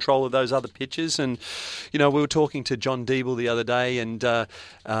got control of those other pitches. And, we were talking to John Deeble the other day, and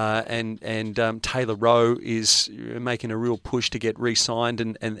Taylor Rowe is making a real push to get re-signed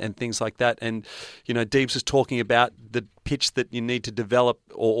and things like that. And, Deebs was talking about the pitch that you need to develop,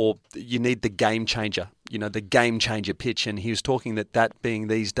 or you need the game changer. The game changer pitch, and he was talking that being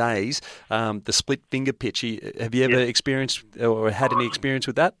these days, the split finger pitch. Have you ever experienced or had any experience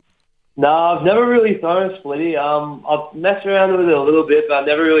with that? No, I've never really thrown a splitty. I've messed around with it a little bit, but I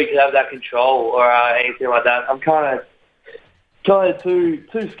never really could have that control or anything like that. I'm kind of too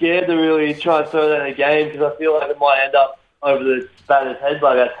scared to really try and throw that in a game, because I feel like it might end up over the batter's head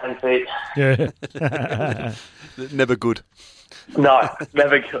by about 10 feet. Yeah. Never good. No,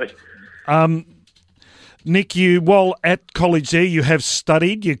 never good. Nick, while at college there, you have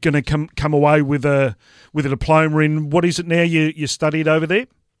studied. You're going to come away with a diploma in, what is it now you studied over there?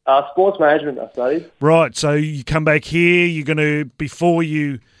 Sports management I studied. Right, so you come back here, you're going to, before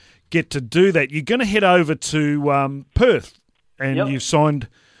you get to do that, you're going to head over to Perth, and you've signed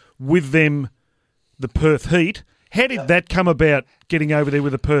with them the Perth Heat. How did that come about, getting over there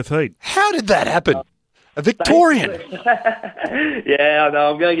with the Perth Heat? How did that happen? A Victorian. Yeah, I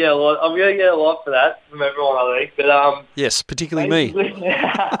know. I'm going to get a lot for that from everyone, I think. But yes, particularly me.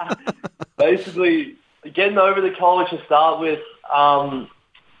 Basically, getting over to college to start with,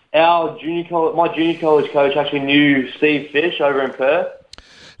 my junior college coach actually knew Steve Fish over in Perth.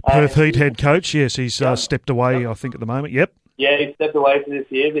 Perth Heat head coach, yes, he's stepped away, I think, at the moment. Yep. Yeah, he stepped away for this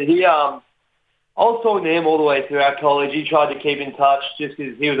year, but I was talking to him all the way throughout college. He tried to keep in touch just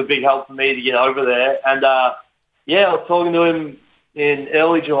because he was a big help for me to get over there. And, I was talking to him in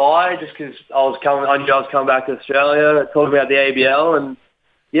early July just because I knew I was coming back to Australia, talking about the ABL. And,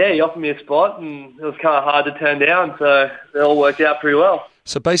 he offered me a spot, and it was kind of hard to turn down. So it all worked out pretty well.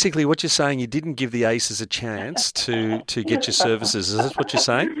 So basically what you're saying, you didn't give the Aces a chance to get your services. Is that what you're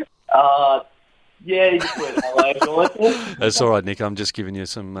saying? Yeah, you just put it that way if you want to. That's all right, Nick. I'm just giving you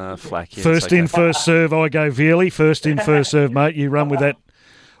some flack here. First in, first serve, I go Veerley. First in, first serve, mate. You run with that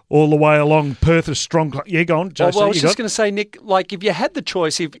all the way along. Perth is strong. Yeah, go on, Josie. Well, I was just going to say, Nick, like if you had the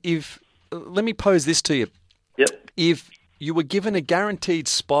choice, if let me pose this to you. Yep. If you were given a guaranteed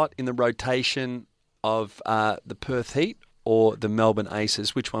spot in the rotation of the Perth Heat or the Melbourne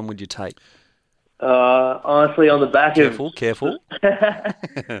Aces, which one would you take? Honestly, on the back Careful. It's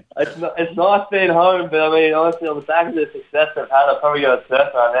nice being home, but honestly, on the back of the success I've had, I'd probably go to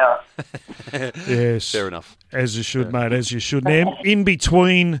Perth right now. Yes. Fair enough. As you should, mate, as you should. Now, in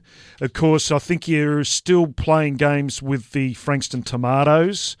between, of course, I think you're still playing games with the Frankston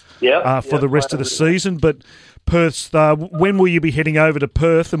Tomatoes for the rest of the season, but Perth's, when will you be heading over to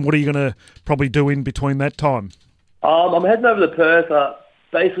Perth, and what are you going to probably do in between that time? I'm heading over to Perth.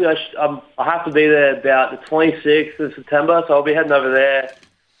 Basically, I have to be there about the 26th of September, so I'll be heading over there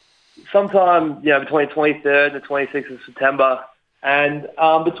sometime, between the 23rd and the 26th of September. And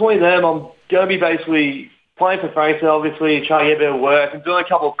between them, I'm going to be basically playing for Frankston, obviously, trying to get a bit of work. I'm doing a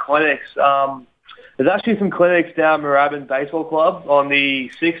couple of clinics. There's actually some clinics down Moorabbin Baseball Club on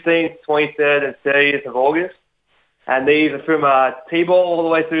the 16th, 23rd, and 30th of August. And these are from T-ball all the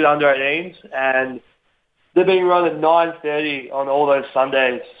way through to under-18s, and they're being run at 9:30 on all those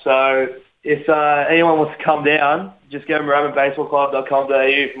Sundays. So if anyone wants to come down, just go to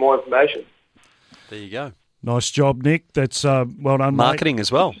moorabbinbaseballclub.com.au for more information. There you go. Nice job, Nick. That's well done, Marketing mate.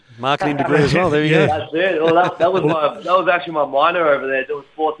 As well. Marketing degree as well. There you go. That's it. Well, that was actually my minor over there. It was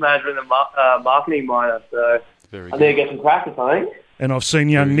sports management and marketing minor. So Very I need to get some practice, I think. And I've seen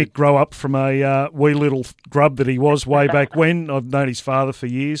young Nick grow up from a wee little grub that he was way back when. I've known his father for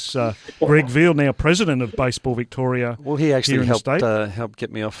years. Greg Veal, now president of Baseball Victoria. Well, he actually helped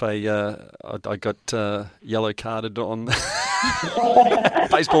get me off I got yellow carded on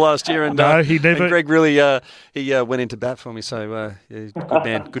baseball last year, and he never. And Greg really he went into bat for me. So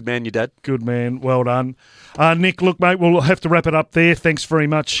good man, your dad. Good man, well done, Nick. Look, mate, we'll have to wrap it up there. Thanks very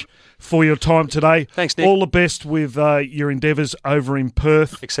much for your time today. Thanks, Nick. All the best with your endeavours over in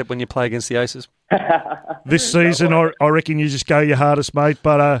Perth. Except when you play against the Aces. This season, I reckon you just go your hardest, mate.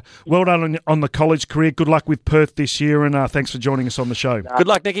 But well done on the college career. Good luck with Perth this year, and thanks for joining us on the show. Good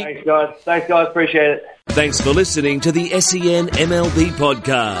luck, Nicky. Thanks, guys. Appreciate it. Thanks for listening to the SEN MLB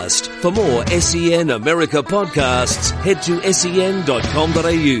podcast. For more SEN America podcasts, head to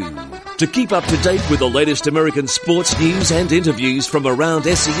sen.com.au. To keep up to date with the latest American sports news and interviews from around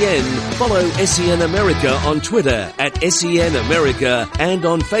SEN, follow SEN America on Twitter at SEN America and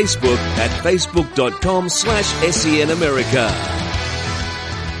on Facebook at facebook.com/SEN America.